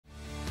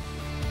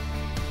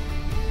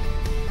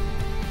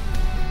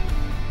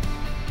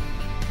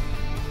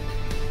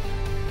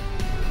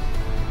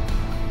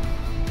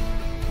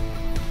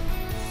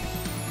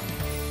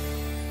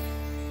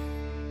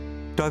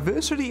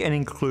Diversity and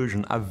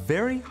inclusion are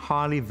very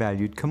highly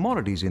valued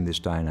commodities in this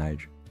day and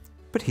age.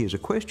 But here's a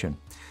question.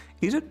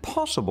 Is it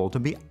possible to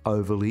be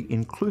overly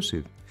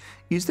inclusive?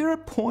 Is there a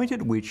point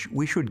at which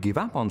we should give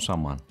up on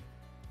someone?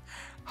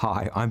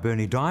 Hi, I'm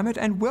Bernie Diamond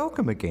and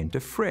welcome again to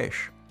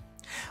Fresh.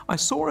 I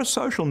saw a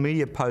social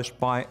media post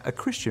by a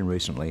Christian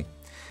recently.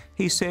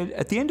 He said,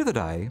 at the end of the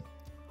day,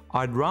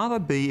 I'd rather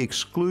be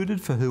excluded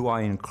for who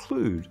I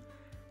include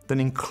than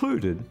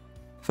included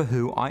for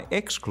who I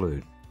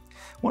exclude.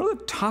 One of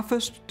the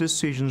toughest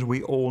decisions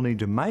we all need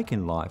to make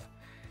in life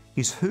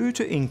is who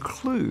to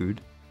include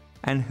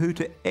and who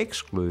to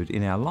exclude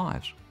in our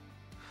lives.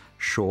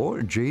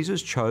 Sure,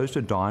 Jesus chose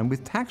to dine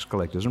with tax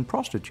collectors and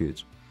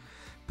prostitutes,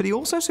 but he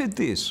also said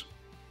this: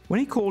 when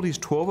he called his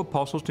 12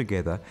 apostles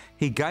together,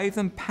 he gave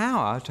them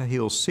power to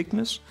heal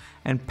sickness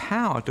and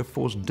power to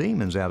force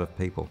demons out of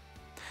people.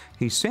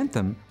 He sent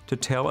them to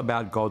tell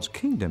about God's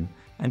kingdom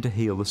and to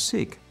heal the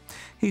sick.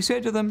 He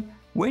said to them,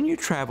 when you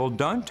travel,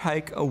 don't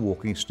take a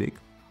walking stick.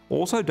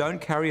 Also, don't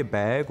carry a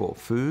bag or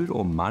food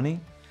or money.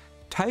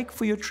 Take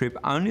for your trip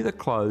only the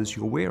clothes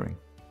you're wearing.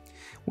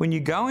 When you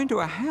go into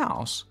a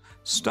house,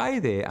 stay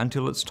there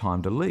until it's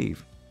time to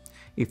leave.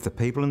 If the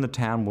people in the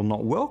town will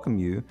not welcome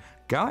you,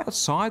 go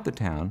outside the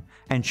town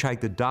and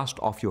shake the dust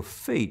off your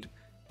feet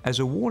as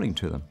a warning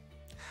to them.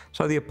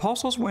 So the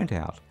apostles went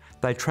out.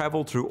 They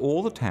traveled through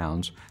all the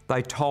towns.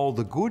 They told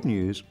the good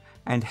news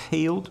and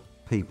healed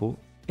people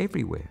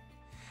everywhere.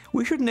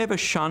 We should never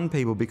shun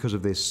people because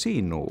of their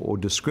sin or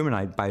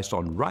discriminate based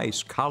on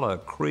race, colour,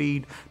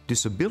 creed,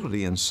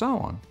 disability, and so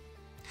on.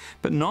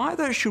 But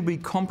neither should we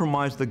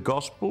compromise the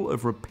gospel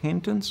of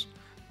repentance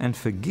and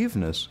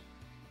forgiveness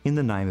in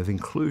the name of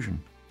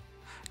inclusion.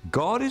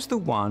 God is the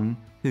one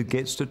who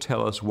gets to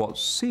tell us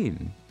what's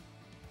sin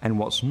and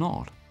what's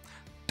not.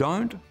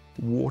 Don't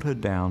water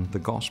down the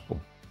gospel.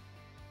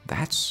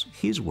 That's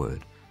His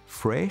word,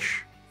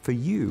 fresh for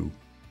you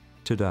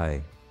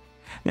today.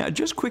 Now,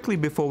 just quickly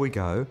before we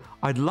go,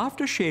 I'd love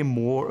to share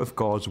more of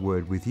God's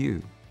Word with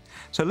you.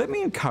 So let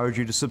me encourage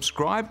you to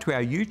subscribe to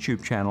our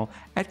YouTube channel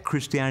at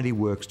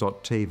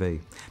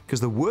ChristianityWorks.tv,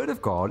 because the Word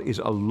of God is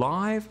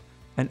alive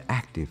and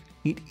active.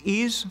 It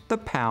is the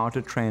power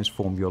to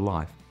transform your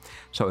life.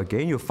 So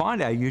again, you'll find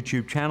our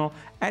YouTube channel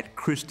at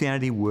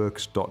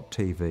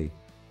ChristianityWorks.tv.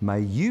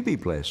 May you be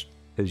blessed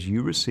as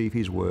you receive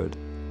His Word